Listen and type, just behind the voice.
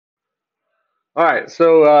All right,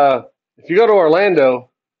 so if you go to Orlando,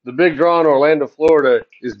 the big draw in Orlando, Florida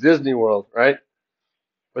is Disney World, right?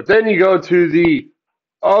 But then you go to the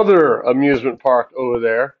other amusement park over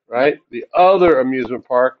there, right? The other amusement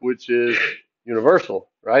park, which is Universal,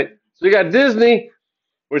 right? So you got Disney,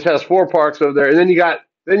 which has four parks over there, and then you got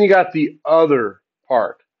the other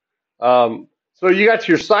park. So you got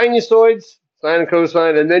your sinusoids, sine and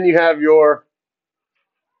cosine, and then you have your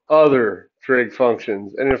other trig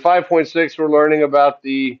functions. And in 5.6, we're learning about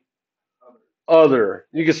the other.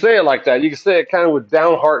 You can say it like that. You can say it kind of with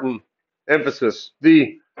downhearted emphasis.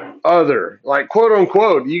 The other, like quote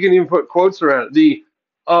unquote. You can even put quotes around it. The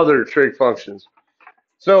other trig functions.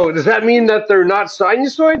 So does that mean that they're not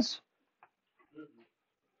sinusoids?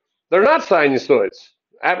 They're not sinusoids.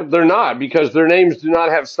 They're not because their names do not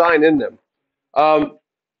have sine in them. Um,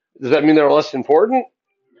 does that mean they're less important?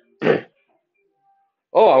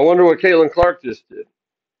 Oh, I wonder what Caitlin Clark just did.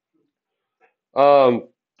 Um,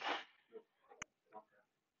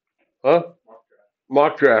 huh?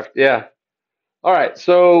 Mock draft. Yeah. All right,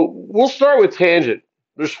 so we'll start with tangent.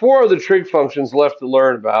 There's four other trig functions left to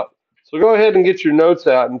learn about. So go ahead and get your notes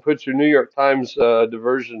out and put your New York Times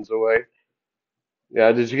diversions away.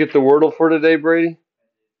 Yeah, did you get the Wordle for today, Brady?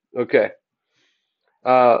 Okay.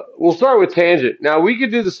 We'll start with tangent. Now, we could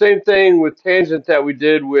do the same thing with tangent that we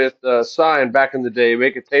did with sine back in the day,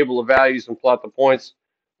 make a table of values and plot the points.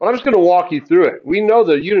 But I'm just going to walk you through it. We know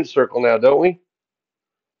the unit circle now, don't we?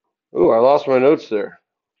 Ooh, I lost my notes there.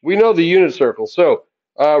 We know the unit circle. So,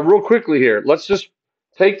 real quickly here, let's just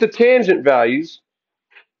take the tangent values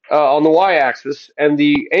on the y-axis and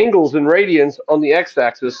the angles and radians on the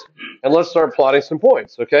x-axis, and let's start plotting some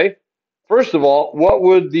points, okay? First of all, what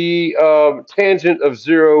would the tangent of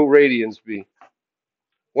 0 radians be?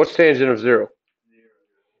 What's tangent of 0?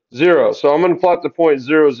 0. So I'm going to plot the point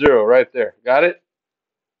 0, 0 right there. Got it?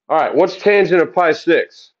 All right, what's tangent of pi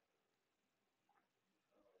 6?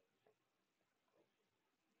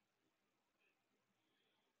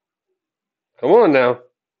 Come on now.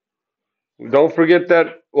 Don't forget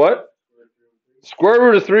that, what? Square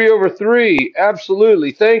root of 3 over 3.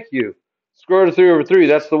 Absolutely. Thank you. Square root of 3 over 3.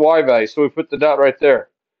 That's the y value. So we put the dot right there.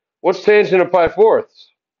 What's tangent of pi fourths?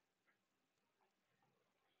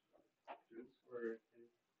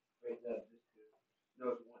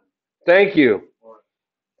 Thank you.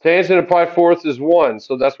 Tangent of pi fourths is 1.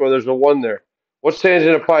 So that's why there's a 1 there. What's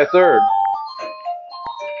tangent of pi third?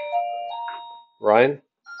 Ryan?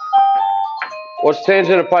 What's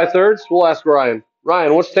tangent of pi thirds? We'll ask Ryan.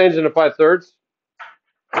 Ryan, what's tangent of pi thirds?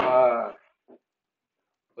 Uh,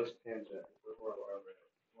 what's tangent?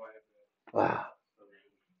 Ah,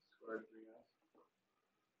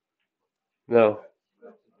 no.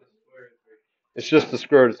 It's just the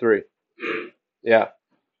square root of 3. Yeah.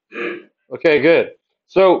 Okay, good.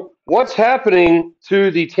 So what's happening to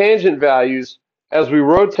the tangent values as we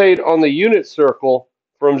rotate on the unit circle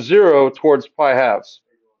from 0 towards pi halves?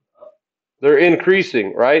 They're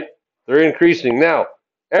increasing, right? They're increasing. Now,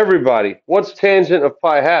 everybody, what's tangent of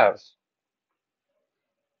pi halves?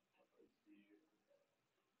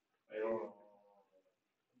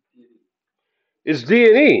 It's D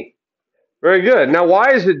and E. Very good. Now,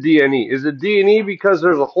 why is it D and E? Is it D and E because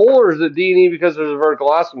there's a hole, or is it D and E because there's a vertical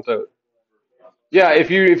asymptote? Yeah, if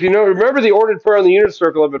you know, remember the ordered pair on the unit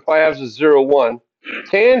circle of it, pi halves is 0, 1.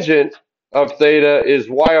 Tangent of theta is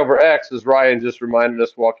y over x, as Ryan just reminded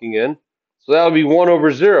us walking in. So that would be 1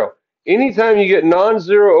 over 0. Anytime you get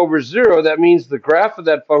non-zero over 0, that means the graph of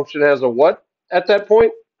that function has a what at that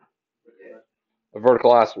point? A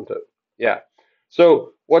vertical asymptote. Yeah.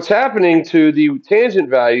 So what's happening to the tangent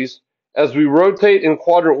values as we rotate in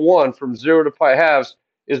quadrant 1 from 0 to pi halves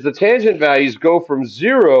is the tangent values go from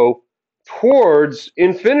 0 towards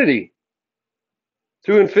infinity,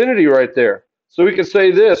 to infinity right there. So we can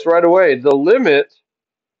say this right away. The limit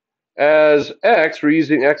as x, we're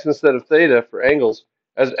using x instead of theta for angles,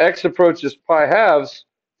 as x approaches pi halves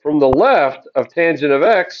from the left of tangent of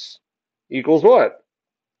x equals what?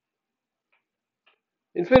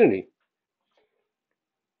 Infinity.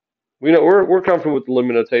 We know we're comfortable with the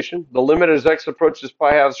limit notation. The limit as x approaches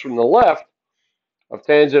pi halves from the left of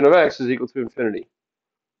tangent of x is equal to infinity.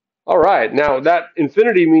 All right, now that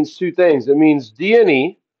infinity means two things. It means d and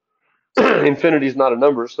e. Infinity is not a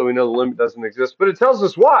number, so we know the limit doesn't exist. But it tells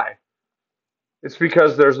us why. It's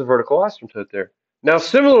because there's a vertical asymptote there. Now,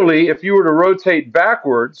 similarly, if you were to rotate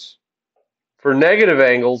backwards for negative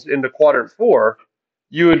angles into quadrant 4,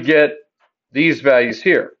 you would get these values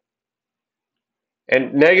here.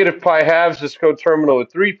 And negative pi halves is coterminal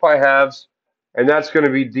with 3 pi halves, and that's going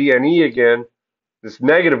to be d and e again, this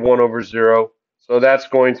negative 1 over 0. So that's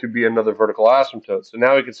going to be another vertical asymptote. So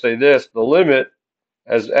now we could say this, the limit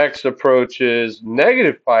as x approaches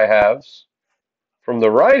negative pi halves from the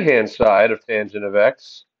right-hand side of tangent of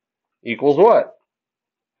x equals what?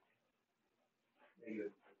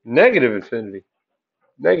 Negative infinity.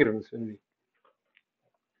 Negative infinity.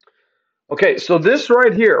 Okay, so this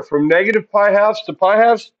right here, from negative pi halves to pi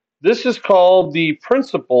halves, this is called the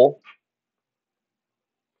principal.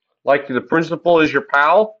 Like the principal is your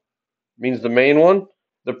pal, means the main one.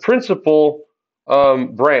 The principal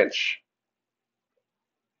branch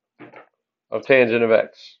of tangent of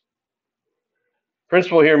x.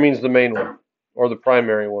 Principal here means the main one, or the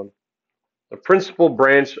primary one. The principal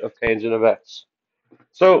branch of tangent of x.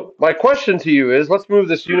 So my question to you is, let's move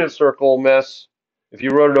this unit circle mess. If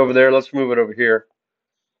you wrote it over there, let's move it over here.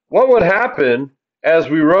 What would happen as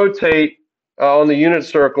we rotate on the unit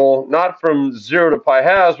circle, not from 0 to pi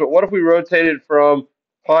halves, but what if we rotated from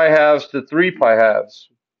pi halves to 3 pi halves?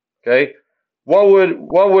 Okay, what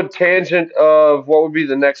would tangent of what would be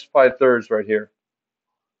the next pi thirds right here?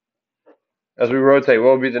 As we rotate,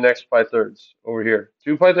 what would be the next pi thirds over here?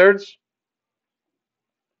 2 pi thirds?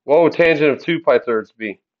 What would tangent of 2 pi thirds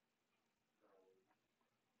be?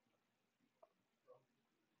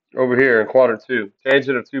 Over here in quadrant 2.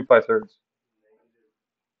 Tangent of 2 pi thirds.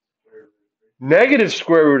 Negative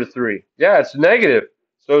square root of 3. Yeah, it's negative.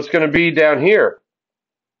 So it's going to be down here.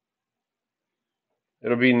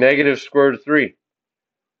 It'll be negative square root of 3.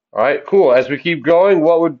 All right, cool. As we keep going,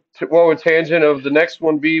 what would tangent of the next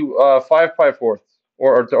one be? 5 pi fourths,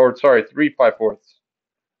 or sorry, 3 pi fourths.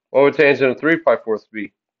 What would tangent of 3 pi fourths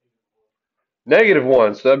be? Negative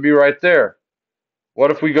 1. So that'd be right there.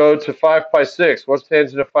 What if we go to 5 pi 6? What's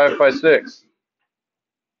tangent of 5 pi 6?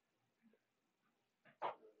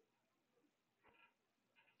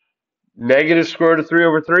 Negative square root of 3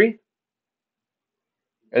 over 3.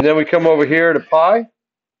 And then we come over here to pi.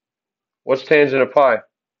 What's tangent of pi?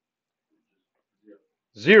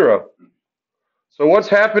 0. So what's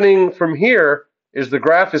happening from here is the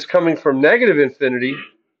graph is coming from negative infinity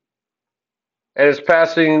and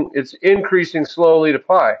it's increasing slowly to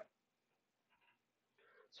pi.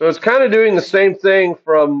 So it's kind of doing the same thing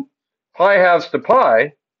from pi halves to pi,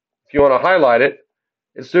 if you want to highlight it.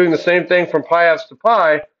 It's doing the same thing from pi halves to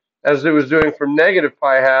pi as it was doing from negative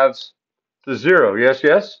pi halves to 0. Yes,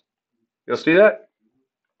 yes? You'll see that?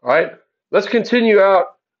 All right. Let's continue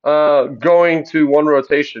out going to one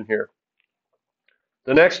rotation here.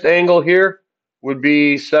 The next angle here would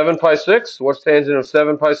be 7 pi 6. What's tangent of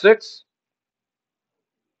 7 pi 6?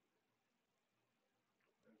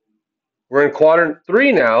 We're in quadrant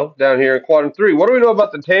 3 now, down here in quadrant 3. What do we know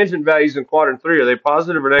about the tangent values in quadrant 3? Are they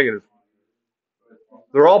positive or negative?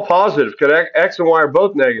 They're all positive because x and y are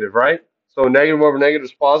both negative, right? So negative over negative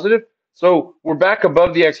is positive. So we're back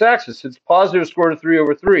above the x-axis. It's positive square root of 3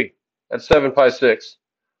 over 3. That's 7 pi 6.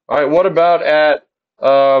 All right, what about at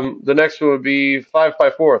the next one would be 5 pi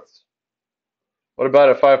fourths. What about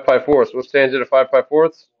at 5 pi fourths? What's tangent of 5 pi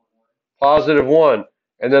fourths? Positive 1.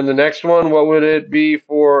 And then the next one, what would it be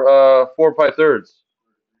for 4 pi thirds?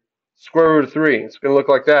 Square root of 3. It's going to look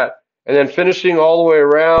like that. And then finishing all the way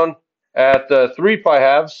around at 3 pi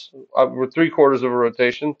halves, we're 3/4 of a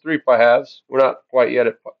rotation, 3 pi halves. We're not quite yet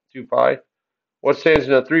at 2 pi. What's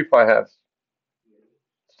tangent of 3 pi halves?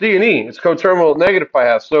 It's D and E. It's coterminal at negative pi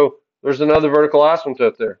halves. So there's another vertical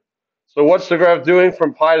asymptote there. So what's the graph doing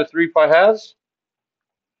from pi to 3 pi halves?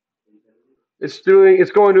 It's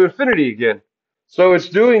going to infinity again. So it's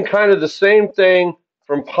doing kind of the same thing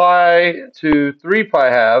from pi to 3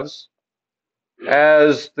 pi halves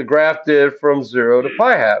as the graph did from 0 to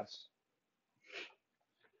pi halves.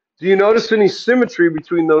 Do you notice any symmetry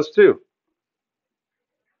between those two?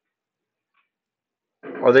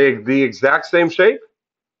 Are they the exact same shape?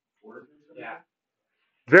 Yeah.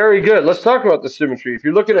 Very good. Let's talk about the symmetry. If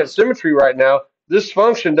you're looking at symmetry right now, this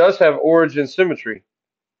function does have origin symmetry.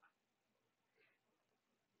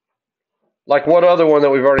 Like what other one that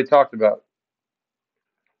we've already talked about?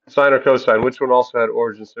 Sine or cosine? Which one also had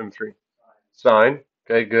origin symmetry? Sine.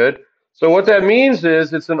 Okay, good. So what that means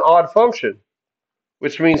is it's an odd function,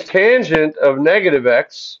 which means tangent of negative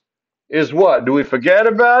x is what? Do we forget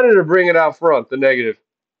about it or bring it out front, the negative?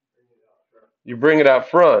 You bring it out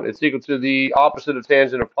front. It's equal to the opposite of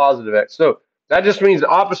tangent of positive x. So that just means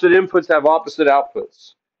opposite inputs have opposite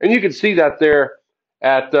outputs. And you can see that there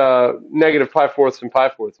at negative pi fourths and pi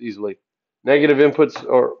fourths easily. Negative inputs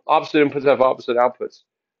or opposite inputs have opposite outputs.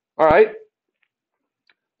 All right.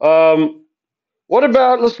 What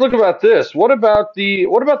about, let's look about this. What about the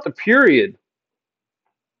period?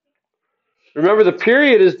 Remember, the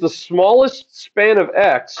period is the smallest span of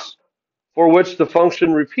x for which the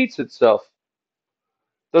function repeats itself.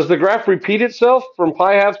 Does the graph repeat itself from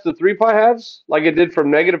pi halves to 3 pi halves like it did from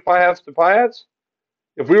negative pi halves to pi halves?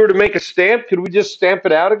 If we were to make a stamp, could we just stamp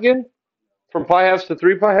it out again from pi halves to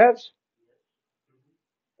 3 pi halves?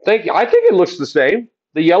 Thank you. I think it looks the same.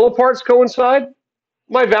 The yellow parts coincide.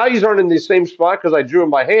 My values aren't in the same spot because I drew them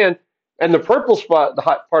by hand, and the purple spot, the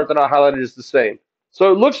part that I highlighted, is the same.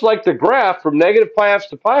 So it looks like the graph from negative pi halves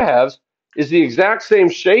to pi halves is the exact same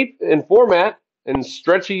shape and format and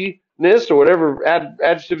stretchiness or whatever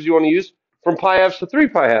adjectives you want to use from pi halves to 3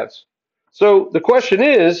 pi halves. So the question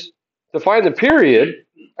is, to find the period,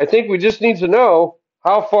 I think we just need to know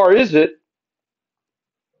how far is it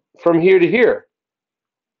from here to here.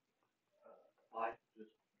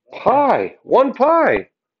 Pi, 1 pi.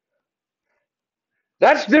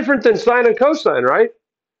 That's different than sine and cosine, right?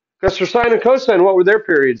 Because for sine and cosine, what were their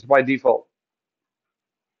periods by default?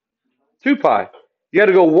 2 pi. You had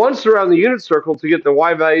to go once around the unit circle to get the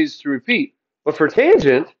y values to repeat. But for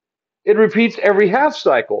tangent, it repeats every half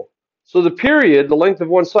cycle. So the period, the length of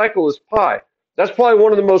one cycle, is pi. That's probably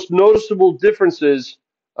one of the most noticeable differences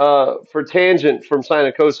for tangent from sine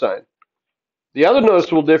and cosine. The other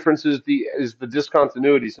noticeable difference is the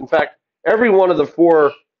discontinuities. In fact, every one of the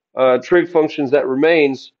 4 trig functions that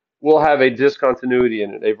remains will have a discontinuity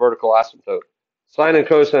in it, a vertical asymptote. Sine and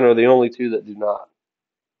cosine are the only 2 that do not.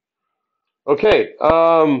 Okay,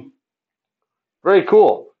 very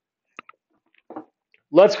cool.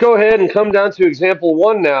 Let's go ahead and come down to example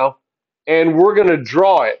 1 now, and we're going to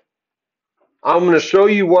draw it. I'm going to show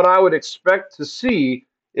you what I would expect to see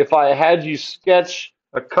if I had you sketch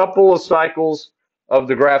a couple of cycles of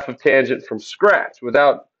the graph of tangent from scratch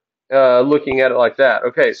without looking at it like that.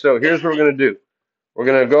 Okay, so here's what we're going to do. We're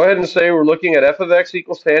going to go ahead and say we're looking at f of x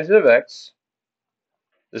equals tangent of x.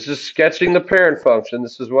 This is sketching the parent function.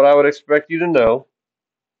 This is what I would expect you to know.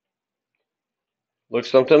 Looks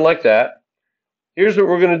something like that. Here's what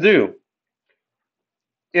we're going to do.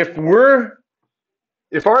 If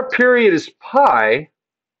our period is pi,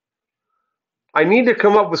 I need to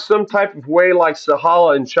come up with some type of way like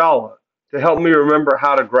Sahala and Chala to help me remember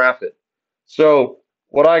how to graph it. So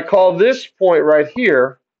what I call this point right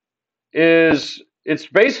here is it's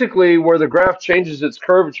basically where the graph changes its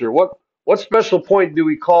curvature. What special point do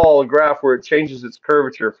we call a graph where it changes its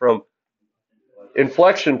curvature from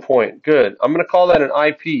inflection point? Good. I'm going to call that an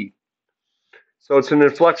IP. So it's an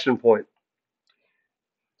inflection point.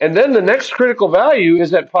 And then the next critical value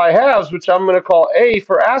is at pi halves, which I'm going to call A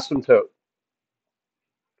for asymptote.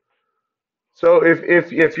 So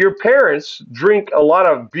if your parents drink a lot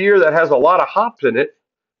of beer that has a lot of hops in it,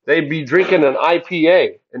 they'd be drinking an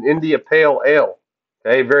IPA, an India Pale Ale,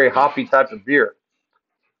 okay, very hoppy type of beer,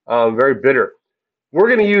 very bitter. We're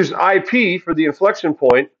going to use IP for the inflection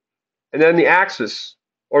point, and then the axis,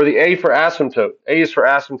 or the A for asymptote. A is for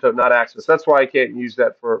asymptote, not axis. That's why I can't use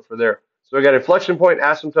that for there. So I got inflection point,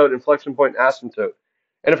 asymptote, inflection point, asymptote.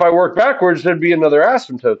 And if I work backwards, there'd be another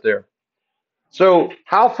asymptote there. So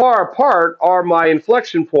how far apart are my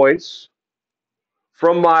inflection points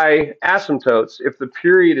from my asymptotes if the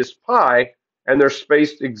period is pi and they're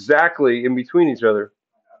spaced exactly in between each other?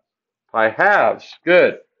 Pi halves.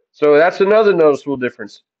 Good. So that's another noticeable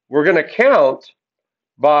difference. We're going to count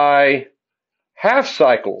by half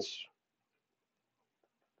cycles,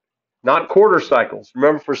 not quarter cycles.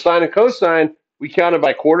 Remember, for sine and cosine, we counted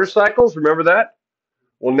by quarter cycles. Remember that?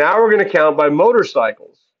 Well, now we're going to count by motor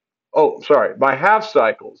cycles. Oh, sorry, by half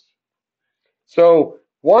cycles. So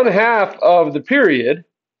 1/2 of the period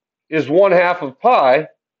is 1/2 of pi,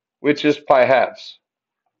 which is pi halves.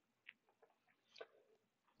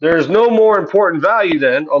 There is no more important value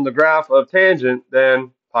then on the graph of tangent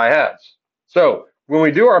than pi halves. So when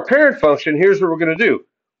we do our parent function, here's what we're going to do.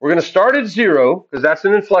 We're going to start at 0, because that's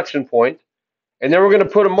an inflection point, and then we're going to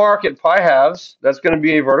put a mark at pi halves. That's going to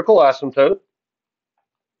be a vertical asymptote.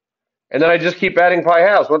 And then I just keep adding pi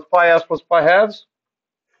halves. What's pi halves plus pi halves?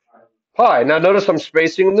 Pi. Now notice I'm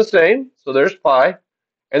spacing them the same, so there's pi.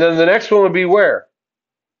 And then the next one would be where?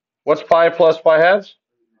 What's pi plus pi halves?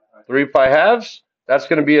 3 pi halves. That's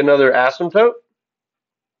going to be another asymptote.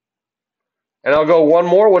 And I'll go one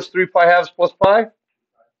more. What's 3 pi halves plus pi?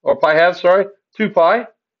 Or pi halves, sorry. 2 pi.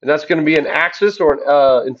 And that's going to be an axis or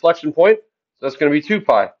an inflection point. So that's going to be 2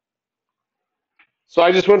 pi. So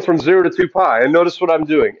I just went from 0 to 2 pi. And notice what I'm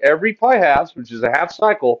doing. Every pi halves, which is a half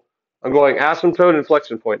cycle, I'm going asymptote,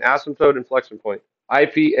 inflection point, asymptote, inflection point,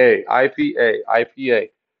 IPA, IPA, IPA.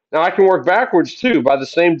 Now I can work backwards too. By the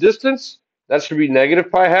same distance, that should be negative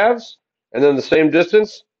pi halves. And then the same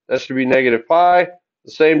distance, that should be negative pi.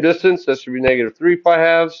 The same distance, that should be negative 3 pi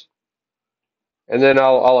halves. And then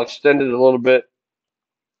I'll extend it a little bit.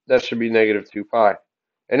 That should be negative 2 pi.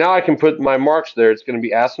 And now I can put my marks there. It's going to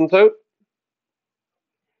be asymptote,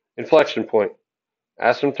 inflection point,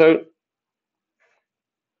 asymptote,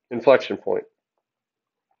 inflection point.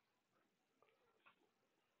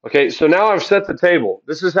 Okay, so now I've set the table.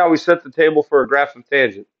 This is how we set the table for a graph of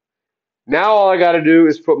tangent. Now all I got to do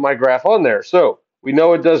is put my graph on there. So we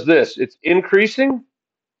know it does this. It's increasing,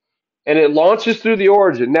 and it launches through the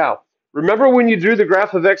origin. Now, remember when you drew the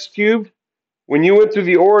graph of x cubed? When you went through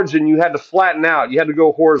the origin, you had to flatten out. You had to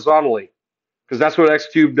go horizontally, because that's what x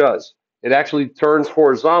cubed does. It actually turns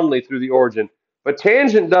horizontally through the origin. But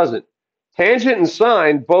tangent doesn't. Tangent and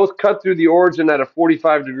sine both cut through the origin at a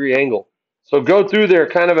 45-degree angle. So go through there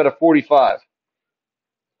kind of at a 45.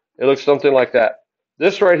 It looks something like that.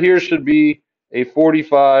 This right here should be a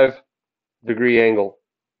 45-degree angle,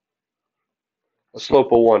 a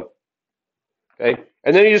slope of 1. Okay,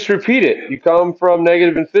 and then you just repeat it. You come from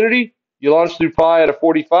negative infinity, you launch through pi at a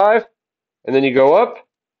 45, and then you go up.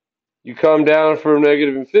 You come down from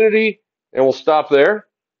negative infinity, and we'll stop there.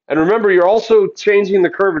 And remember, you're also changing the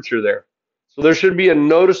curvature there. So there should be a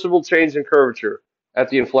noticeable change in curvature at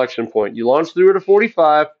the inflection point. You launch through at a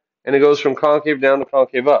 45, and it goes from concave down to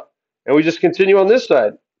concave up. And we just continue on this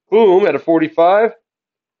side. Boom, at a 45,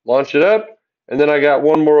 launch it up, and then I got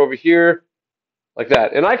one more over here, like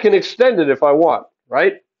that. And I can extend it if I want,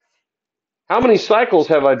 right? How many cycles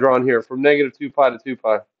have I drawn here from negative 2 pi to 2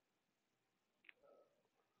 pi?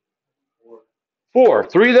 4.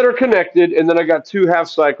 3 that are connected, and then I got 2 half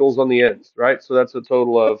cycles on the ends, right? So that's a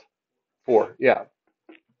total of 4. Yeah.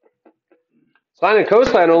 Sine and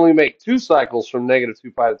cosine only make 2 cycles from negative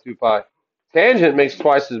 2 pi to 2 pi. Tangent makes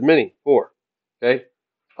twice as many, 4. Okay?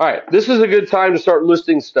 All right, this is a good time to start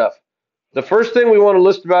listing stuff. The first thing we want to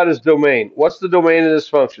list about is domain. What's the domain of this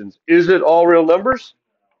function? Is it all real numbers?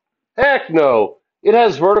 Heck no. It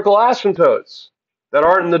has vertical asymptotes that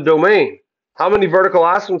aren't in the domain. How many vertical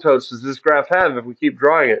asymptotes does this graph have if we keep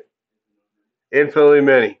drawing it? Infinitely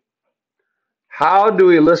many. How do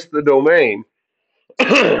we list the domain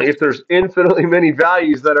if there's infinitely many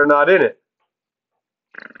values that are not in it?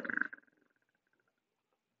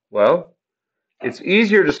 Well, it's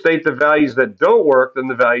easier to state the values that don't work than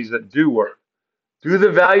the values that do work. Do the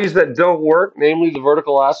values that don't work, namely the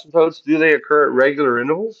vertical asymptotes, do they occur at regular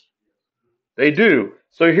intervals? They do.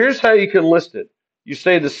 So here's how you can list it. You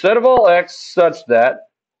say the set of all x such that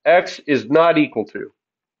x is not equal to.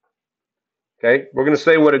 Okay, we're going to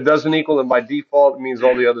say what it doesn't equal, and by default it means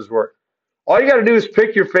all the others work. All you got to do is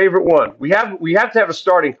pick your favorite one. We have to have a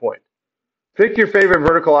starting point. Pick your favorite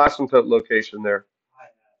vertical asymptote location there.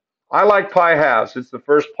 I like pi halves. It's the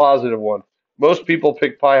first positive one. Most people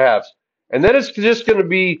pick pi halves. And then it's just going to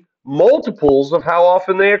be multiples of how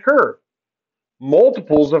often they occur.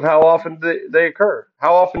 Multiples of how often they occur.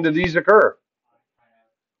 How often do these occur?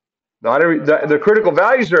 Not every. The critical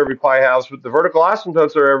values are every pi halves, but the vertical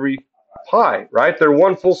asymptotes are every pi, right? They're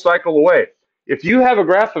one full cycle away. If you have a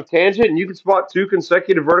graph of tangent and you can spot 2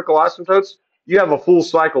 consecutive vertical asymptotes, you have a full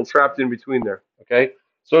cycle trapped in between there, okay?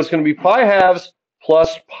 So it's going to be pi halves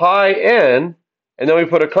plus pi n, and then we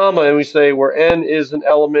put a comma and we say where n is an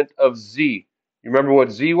element of z. You remember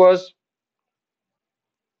what z was?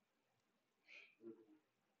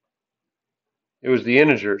 It was the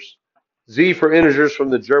integers. Z for integers from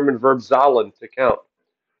the German verb zahlen, to count.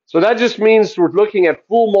 So that just means we're looking at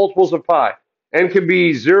full multiples of pi. N can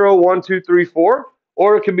be 0, 1, 2, 3, 4,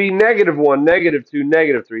 or it can be negative 1, negative 2,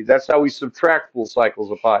 negative 3. That's how we subtract full cycles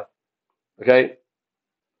of pi. Okay?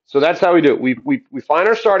 So that's how we do it. We find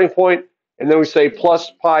our starting point, and then we say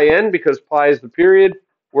plus pi n, because pi is the period,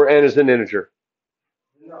 where n is an integer.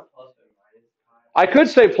 I could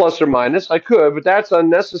say plus or minus. I could, but that's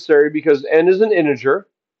unnecessary because n is an integer,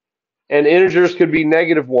 and integers could be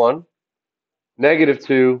negative 1, negative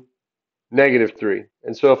 2, negative 3.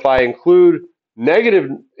 And so if I include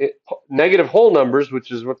negative whole numbers,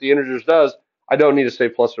 which is what the integers does, I don't need to say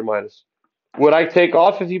plus or minus. Would I take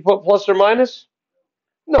off if you put plus or minus?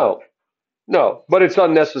 No. No, but it's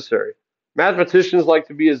unnecessary. Mathematicians like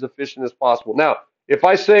to be as efficient as possible. Now, if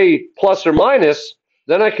I say plus or minus,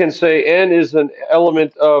 then I can say n is an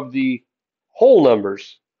element of the whole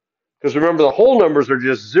numbers. Because remember, the whole numbers are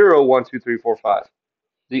just 0, 1, 2, 3, 4, 5.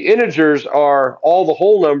 The integers are all the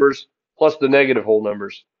whole numbers plus the negative whole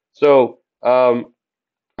numbers. So I'm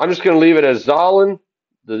just going to leave it as zahlen,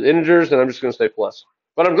 the integers, and I'm just going to say plus.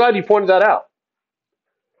 But I'm glad you pointed that out.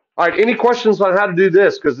 All right, any questions on how to do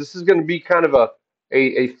this? Because this is going to be kind of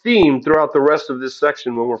a theme throughout the rest of this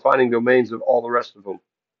section when we're finding domains of all the rest of them.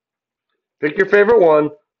 Pick your favorite one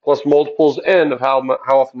plus multiples n of how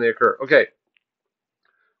often they occur. Okay.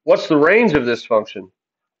 What's the range of this function?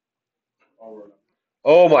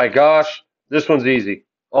 Oh my gosh, this one's easy.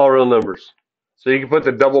 All real numbers. So you can put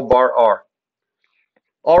the double bar R.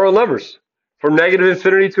 All real numbers. From negative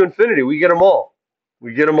infinity to infinity, we get them all.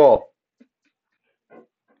 We get them all.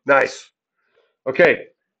 Nice. Okay.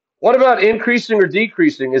 What about increasing or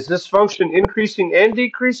decreasing? Is this function increasing and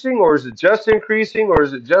decreasing, or is it just increasing, or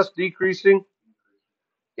is it just decreasing?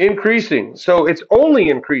 Increasing. So it's only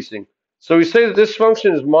increasing. So we say that this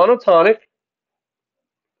function is monotonic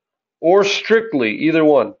or strictly, either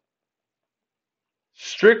one.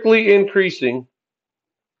 Strictly increasing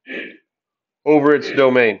over its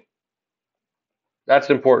domain.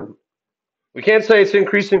 That's important. We can't say it's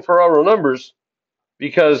increasing for all real numbers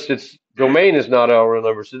because its domain is not all real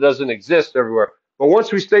numbers. It doesn't exist everywhere. But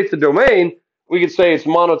once we state the domain, we could say it's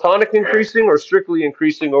monotonic increasing or strictly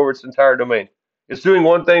increasing over its entire domain. It's doing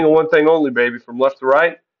one thing and one thing only, baby, from left to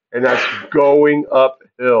right, and that's going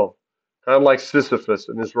uphill. Kind of like Sisyphus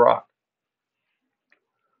and his rock.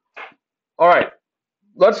 All right,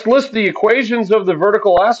 let's list the equations of the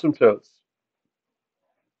vertical asymptotes.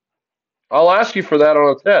 I'll ask you for that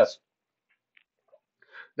on a test.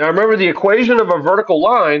 Now remember, the equation of a vertical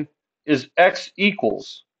line is x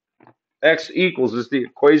equals. X equals is the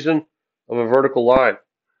equation of a vertical line.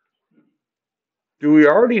 Do we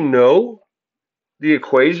already know the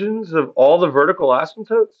equations of all the vertical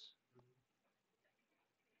asymptotes?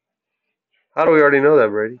 How do we already know that,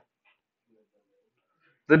 Brady?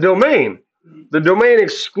 The domain. The domain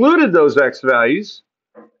excluded those x values,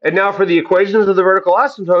 and now for the equations of the vertical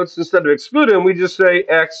asymptotes, instead of excluding them, we just say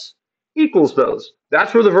x equals those.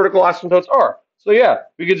 That's where the vertical asymptotes are. So yeah,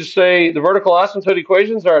 we could just say the vertical asymptote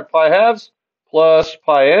equations are at pi halves plus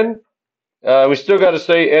pi n. We still got to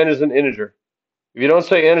say n is an integer. If you don't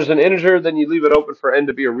say n is an integer, then you leave it open for n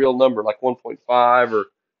to be a real number, like 1.5 or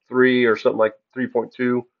 3 or something like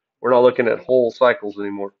 3.2. We're not looking at whole cycles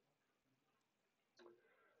anymore.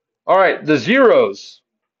 All right, the zeros.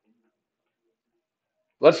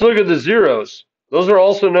 Let's look at the zeros. Those are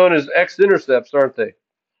also known as x-intercepts, aren't they?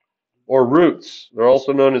 Or roots. They're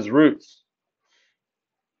also known as roots.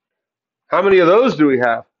 How many of those do we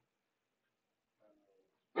have?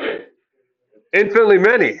 Infinitely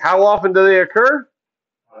many. How often do they occur?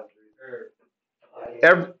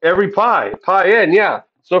 Every pi n, yeah.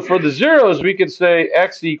 So for the zeros, we could say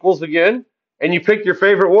x equals again, and you pick your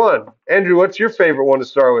favorite one. Andrew, what's your favorite one to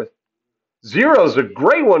start with? Zero is a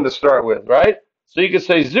great one to start with, right? So you could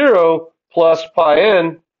say 0 plus pi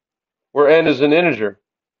n, where n is an integer.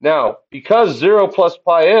 Now, because 0 plus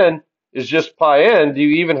pi n is just pi n, do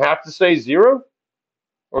you even have to say 0?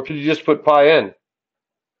 Or could you just put pi n?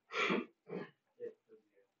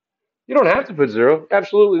 You don't have to put 0.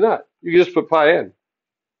 Absolutely not. You can just put pi n.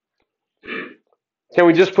 Can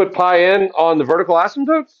we just put pi n on the vertical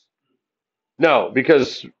asymptotes? No,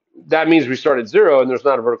 because that means we start at 0 and there's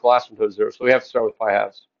not a vertical asymptote 0. So we have to start with pi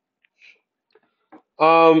halves.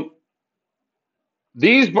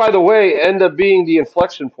 These, by the way, end up being the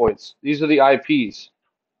inflection points. These are the IPs.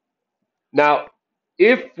 Now,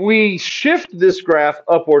 if we shift this graph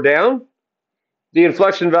up or down, the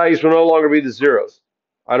inflection values will no longer be the zeros.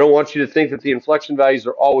 I don't want you to think that the inflection values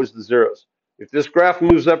are always the zeros. If this graph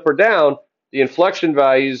moves up or down, the inflection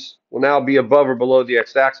values will now be above or below the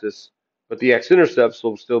x-axis, but the x-intercepts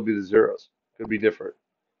will still be the zeros. Could be different.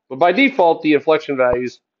 But by default, the inflection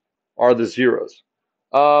values are the zeros.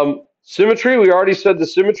 Symmetry, we already said the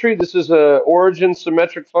symmetry. This is an origin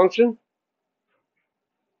symmetric function.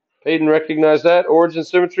 Peyton recognized that, origin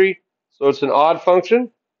symmetry. So it's an odd function.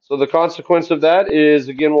 So the consequence of that is,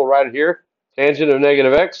 again, we'll write it here. Tangent of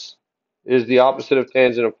negative x is the opposite of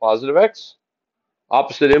tangent of positive x.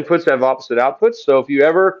 Opposite inputs have opposite outputs. So if you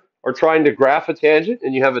ever are trying to graph a tangent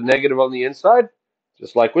and you have a negative on the inside,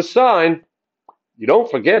 just like with sine, you don't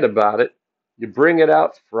forget about it. You bring it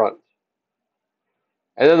out front.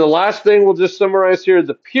 And then the last thing we'll just summarize here,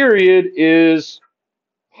 the period is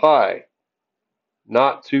pi,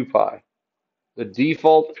 not 2 pi. The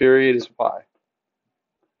default period is pi.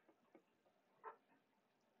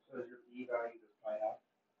 So is your B value is pi half?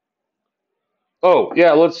 Oh,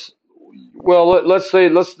 yeah, let's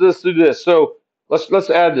do this. So let's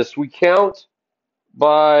add this. We count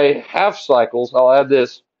by half cycles. I'll add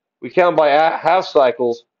this. We count by half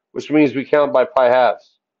cycles, which means we count by pi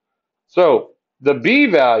halves. So the B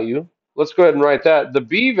value, let's go ahead and write that. The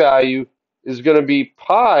B value is going to be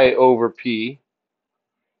pi over P,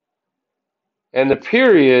 and the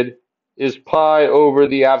period is pi over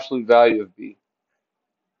the absolute value of B.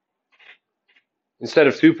 Instead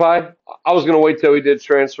of 2 pi, I was going to wait till we did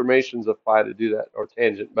transformations of pi to do that, or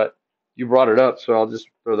tangent, but you brought it up, so I'll just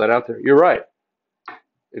throw that out there. You're right.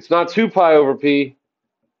 It's not 2 pi over P,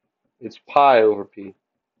 it's pi over P.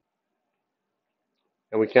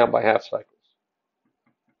 and we count by half cycles.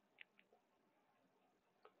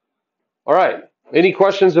 All right. Any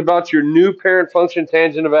questions about your new parent function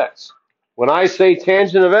tangent of x? When I say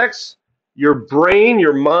tangent of x, your brain,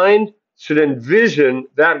 your mind should envision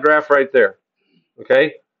that graph right there.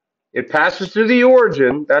 Okay? It passes through the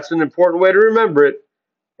origin. That's an important way to remember it.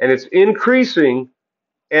 And it's increasing,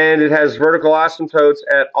 and it has vertical asymptotes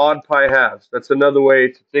at odd pi halves. That's another way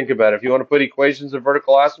to think about it. If you want to put equations of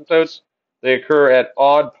vertical asymptotes, they occur at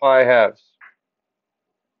odd pi halves.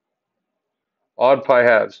 Odd pi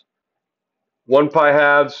halves. 1 pi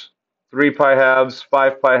halves, 3 pi halves,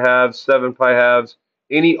 5 pi halves, 7 pi halves.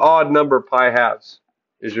 Any odd number pi halves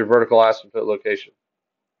is your vertical asymptote location.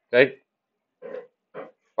 Okay?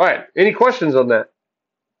 All right. Any questions on that?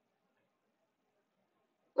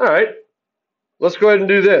 All right. Let's go ahead and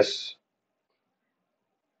do this.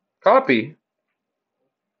 Copy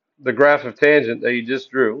the graph of tangent that you just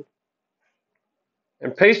drew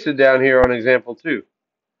and paste it down here on example 2.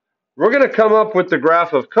 We're going to come up with the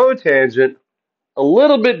graph of cotangent a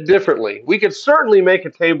little bit differently. We could certainly make a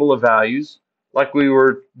table of values like we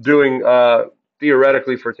were doing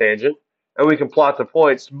theoretically for tangent, and we can plot the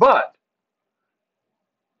points, but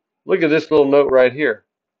look at this little note right here.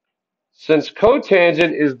 Since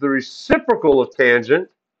cotangent is the reciprocal of tangent,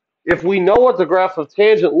 if we know what the graph of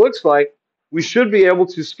tangent looks like, we should be able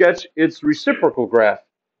to sketch its reciprocal graph.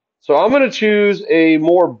 So I'm going to choose a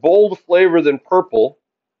more bold flavor than purple.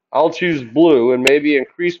 I'll choose blue and maybe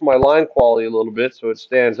increase my line quality a little bit so it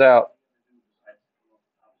stands out.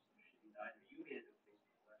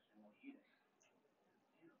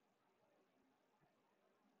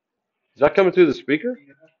 Is that coming through the speaker?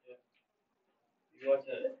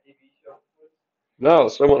 No,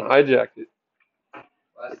 someone hijacked it.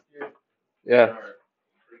 Yeah.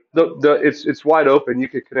 It's wide open. You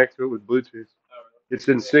could connect to it with Bluetooth. It's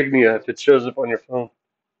insignia if it shows up on your phone.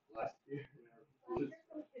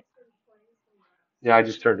 Yeah, I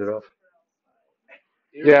just turned it off.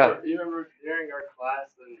 Yeah. You remember during our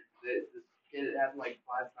class and this kid happened like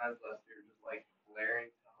 5 times last year, just like blaring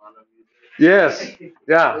Tahana music. Yes.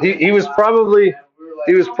 Yeah. He was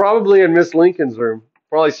probably in Miss Lincoln's room,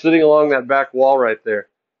 probably sitting along that back wall right there.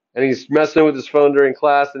 And he's messing with his phone during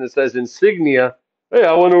class, and it says insignia. Hey,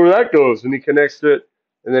 I wonder where that goes. And he connects to it,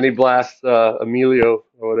 and then he blasts Emilio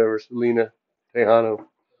or whatever, Selena Tejano.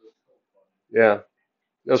 Yeah,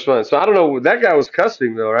 that was fun. So I don't know. That guy was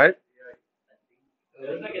cussing though, right?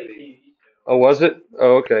 Oh, was it?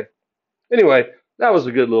 Oh, okay. Anyway, that was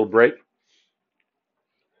a good little break.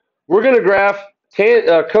 We're going to graph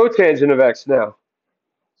cotangent of x now.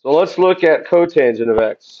 So let's look at cotangent of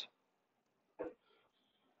x.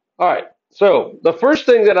 All right. So the first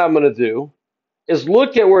thing that I'm going to do is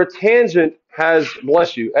look at where tangent has,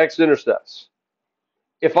 bless you, x-intercepts.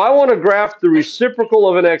 If I want to graph the reciprocal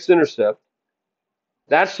of an x-intercept,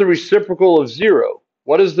 that's the reciprocal of 0.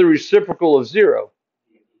 What is the reciprocal of 0?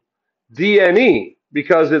 dne,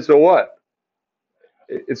 because it's a what?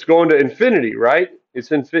 It's going to infinity, right?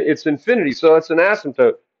 It's infinity, so it's an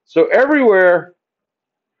asymptote. So everywhere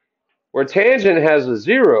where tangent has a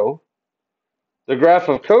 0, the graph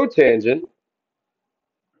of cotangent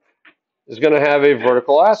is going to have a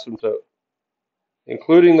vertical asymptote,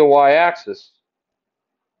 including the y-axis.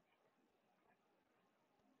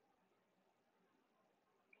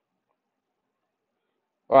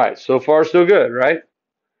 All right, so far so good, right?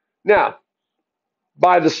 Now,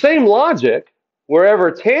 by the same logic, wherever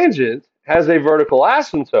tangent has a vertical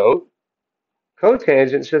asymptote,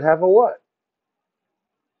 cotangent should have a what?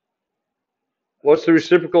 What's the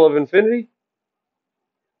reciprocal of infinity?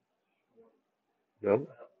 No.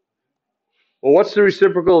 Well, what's the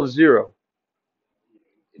reciprocal of 0?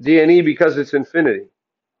 dne, because it's infinity.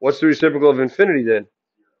 What's the reciprocal of infinity then?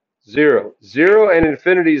 0. 0 and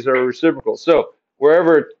infinities are reciprocal. So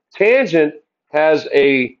wherever tangent has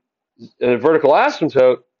a vertical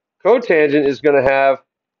asymptote, cotangent is going to have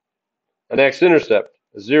an x-intercept,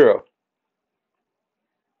 a 0.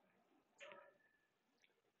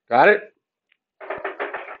 Got it?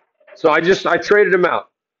 So I traded them out.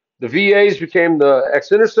 The VAs became the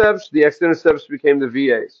x-intercepts. The x-intercepts became the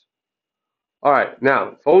VAs. All right,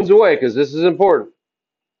 now, phones away because this is important.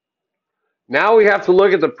 Now we have to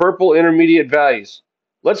look at the purple intermediate values.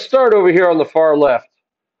 Let's start over here on the far left.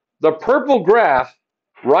 The purple graph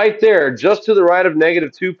right there, just to the right of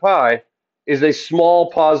negative 2 pi, is a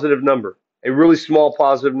small positive number, a really small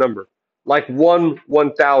positive number, like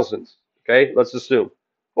 1/1000th. Okay, let's assume.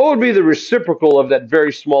 What would be the reciprocal of that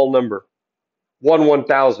very small number?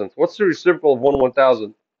 1/1000th. What's the reciprocal of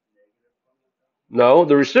 1/1000th? No,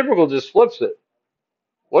 the reciprocal just flips it.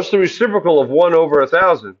 What's the reciprocal of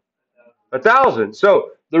 1/1000? 1,000.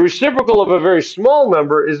 So the reciprocal of a very small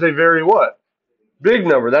number is a very what? Big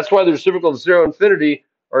number. That's why the reciprocal of 0 infinity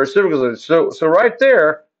or reciprocal. So right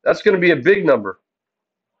there, that's going to be a big number.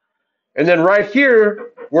 And then right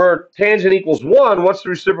here, where tangent equals 1, what's the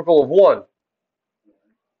reciprocal of 1?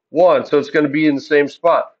 1. So it's going to be in the same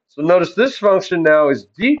spot. So notice this function now is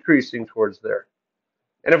decreasing towards there.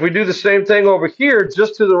 And if we do the same thing over here,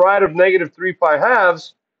 just to the right of negative 3 pi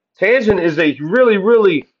halves, tangent is a really,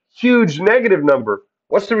 really huge negative number.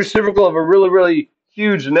 What's the reciprocal of a really, really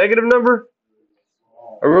huge negative number?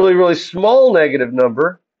 A really, really small negative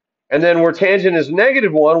number. And then where tangent is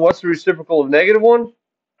negative 1, what's the reciprocal of negative 1?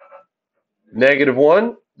 Negative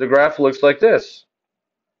 1. The graph looks like this.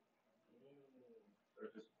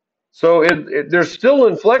 So there's still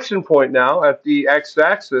an inflection point now at the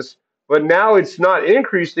x-axis, but now it's not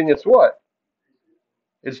increasing, it's what?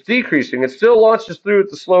 It's decreasing. It still launches through at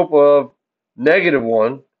the slope of negative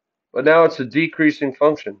 1, but now it's a decreasing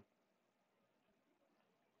function.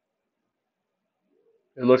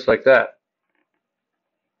 It looks like that.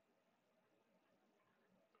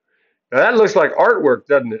 Now that looks like artwork,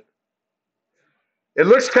 doesn't it? It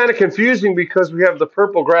looks kind of confusing because we have the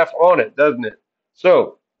purple graph on it, doesn't it?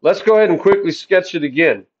 So let's go ahead and quickly sketch it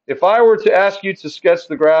again. If I were to ask you to sketch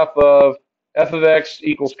the graph of f of x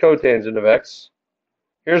equals cotangent of x,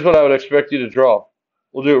 here's what I would expect you to draw.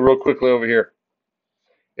 We'll do it real quickly over here.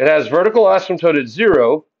 It has vertical asymptote at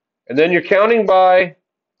 0, and then you're counting by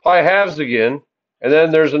pi halves again, and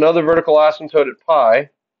then there's another vertical asymptote at pi,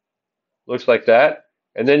 looks like that,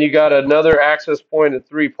 and then you got another access point at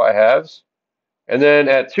 3 pi halves, and then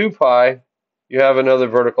at 2 pi, you have another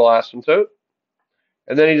vertical asymptote,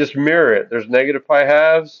 and then you just mirror it. There's negative pi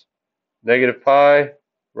halves, negative pi,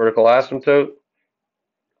 vertical asymptote.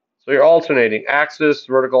 So you're alternating axis,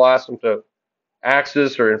 vertical asymptote,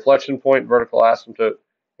 axis or inflection point, vertical asymptote,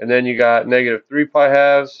 and then you got negative 3 pi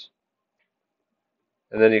halves,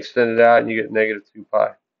 and then you extend it out and you get negative 2 pi.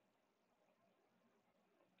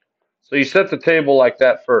 So you set the table like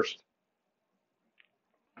that first.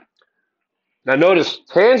 Now notice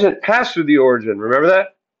tangent passed through the origin. Remember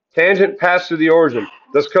that? Tangent passed through the origin.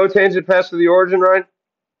 Does cotangent pass through the origin, Ryan?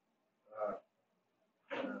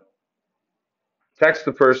 Text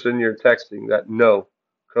the person you're texting that no,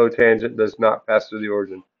 cotangent does not pass through the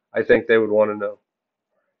origin. I think they would want to know.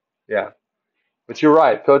 Yeah. But you're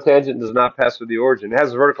right. Cotangent does not pass through the origin. It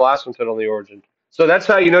has a vertical asymptote on the origin. So that's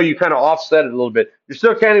how you know you kind of offset it a little bit. You're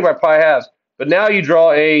still counting by pi halves, but now you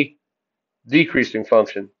draw a decreasing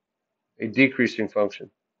function. A decreasing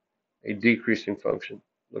function. A decreasing function.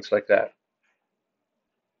 Looks like that.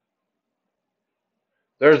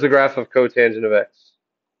 There's the graph of cotangent of x.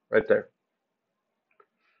 Right there.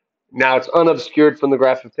 Now it's unobscured from the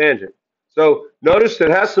graph of tangent. So notice it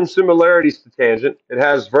has some similarities to tangent. It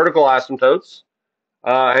has vertical asymptotes,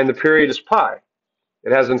 and the period is pi.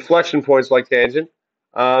 It has inflection points like tangent,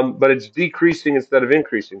 but it's decreasing instead of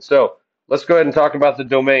increasing. So let's go ahead and talk about the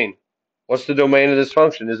domain. What's the domain of this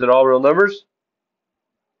function? Is it all real numbers?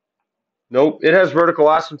 Nope. It has vertical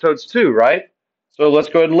asymptotes too, right? So let's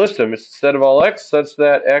go ahead and list them. It's the set of all x such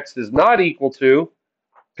that x is not equal to,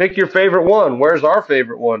 pick your favorite one. Where's our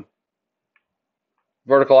favorite one?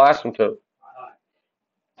 Vertical asymptote.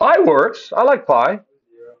 Pi works. I like pi.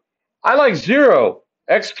 I like 0.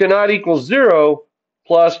 X cannot equal 0,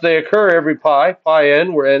 plus they occur every pi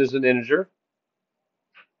n, where n is an integer.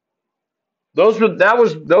 Those were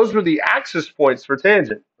the axis points for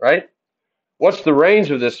tangent, right? What's the range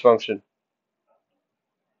of this function?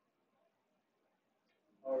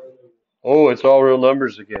 Oh, it's all real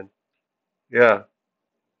numbers again. Yeah,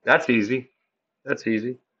 that's easy. That's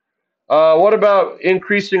easy. What about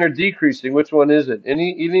increasing or decreasing? Which one is it?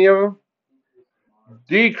 Any of them?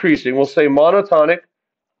 Decreasing. We'll say monotonic.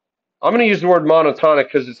 I'm going to use the word monotonic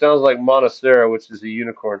because it sounds like monocera, which is a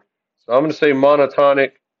unicorn. So I'm going to say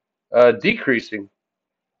monotonic decreasing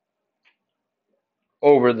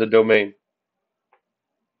over the domain.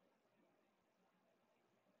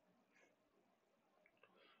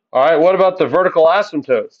 All right, what about the vertical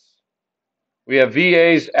asymptotes? We have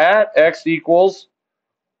VAs at x equals,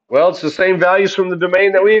 well, it's the same values from the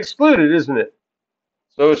domain that we excluded, isn't it?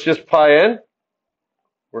 So it's just pi n,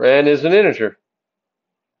 where n is an integer.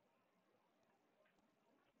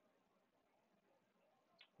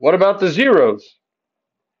 What about the zeros?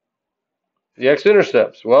 The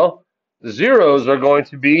x-intercepts? Well, the zeros are going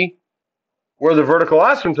to be where the vertical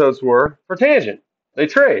asymptotes were for tangent. They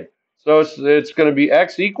trade. So it's going to be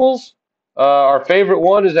x equals, our favorite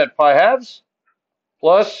one is at pi halves,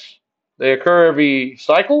 plus they occur every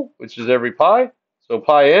cycle, which is every pi. So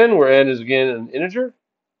pi n, where n is again an integer.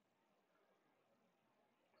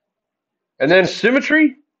 And then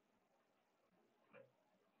symmetry?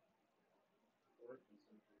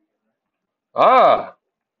 Ah,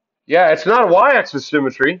 yeah, it's not y-axis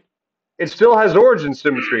symmetry. It still has origin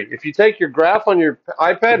symmetry. If you take your graph on your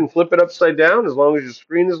iPad and flip it upside down, as long as your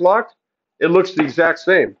screen is locked, it looks the exact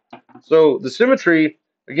same. So the symmetry,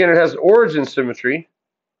 again, it has origin symmetry,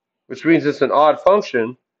 which means it's an odd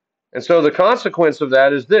function. And so the consequence of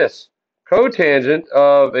that is this. Cotangent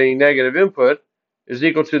of a negative input is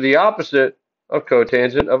equal to the opposite of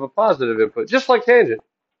cotangent of a positive input, just like tangent.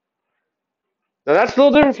 Now that's a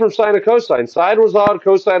little different from sine and cosine. Sine was odd,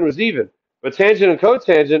 cosine was even. But tangent and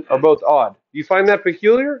cotangent are both odd. Do you find that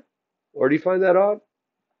peculiar? Or do you find that odd?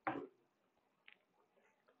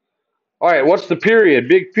 All right, what's the period?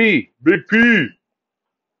 Big P. Big P.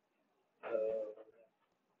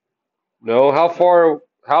 No,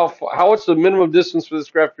 what's the minimum distance for this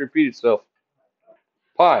graph to repeat itself?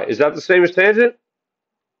 Pi. Is that the same as tangent?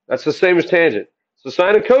 That's the same as tangent. So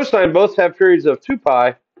sine and cosine both have periods of 2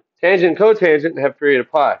 pi. Tangent and cotangent have period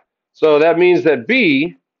of pi. So that means that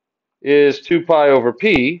B is 2 pi over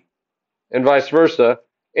P and vice versa.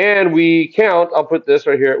 And we count, I'll put this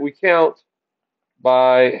right here, we count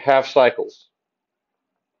by half cycles,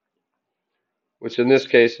 which in this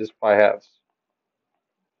case is pi halves.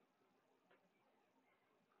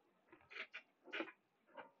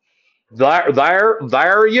 There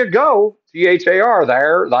you go. THAR,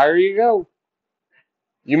 there you go.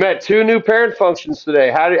 You met two new parent functions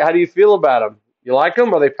today. How do you feel about them? You like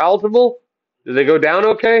them? Are they palatable? Do they go down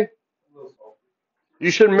okay?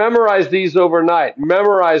 You should memorize these overnight.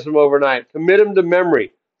 Memorize them overnight. Commit them to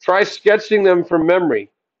memory. Try sketching them from memory.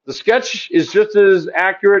 The sketch is just as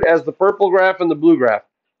accurate as the purple graph and the blue graph.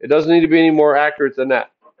 It doesn't need to be any more accurate than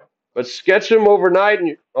that. But sketch them overnight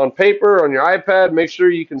on paper, on your iPad. Make sure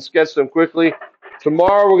you can sketch them quickly.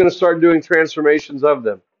 Tomorrow we're going to start doing transformations of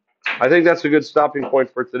them. I think that's a good stopping point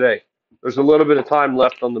for today. There's a little bit of time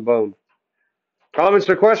left on the bone. Comments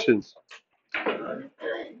or questions? Kind of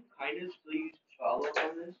still use follow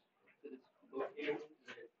on this because it's located.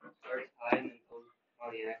 It starts high and then goes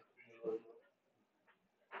on the axis and then goes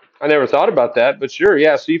low. I never thought about that, but sure,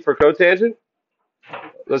 yeah. See for cotangent?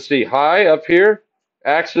 Let's see, high up here,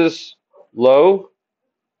 axis low,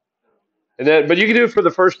 and then, but you can do it for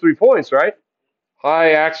the first 3 points, right?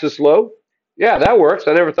 High, axis low. Yeah, that works.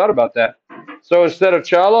 I never thought about that. So instead of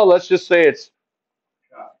chala, let's just say it's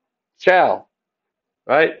chow,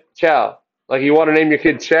 right? Chow. Like you want to name your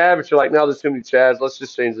kid Chad, but you're like, no, there's too many Chads. Let's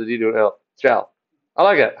just change the D to an L. Chow. I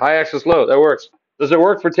like it. High, axis low. That works. Does it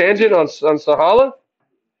work for tangent on Sahala?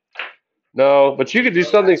 No, but you could do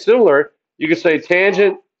something similar. You could say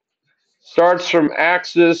tangent starts from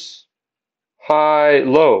axis high,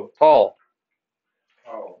 low, tall.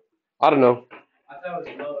 I don't know. I thought it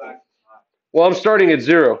was low axis high. Well, I'm starting at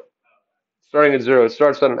 0. Starting at 0. It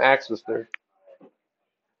starts on an axis there.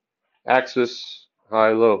 Axis,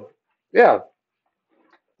 high, low. Yeah.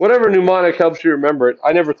 Whatever mnemonic helps you remember it.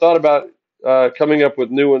 I never thought about coming up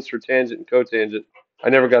with new ones for tangent and cotangent. I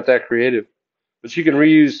never got that creative. But you can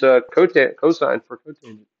reuse cosine for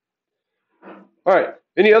cotangent. All right.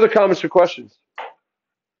 Any other comments or questions?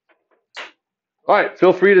 All right.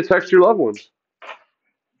 Feel free to text your loved ones.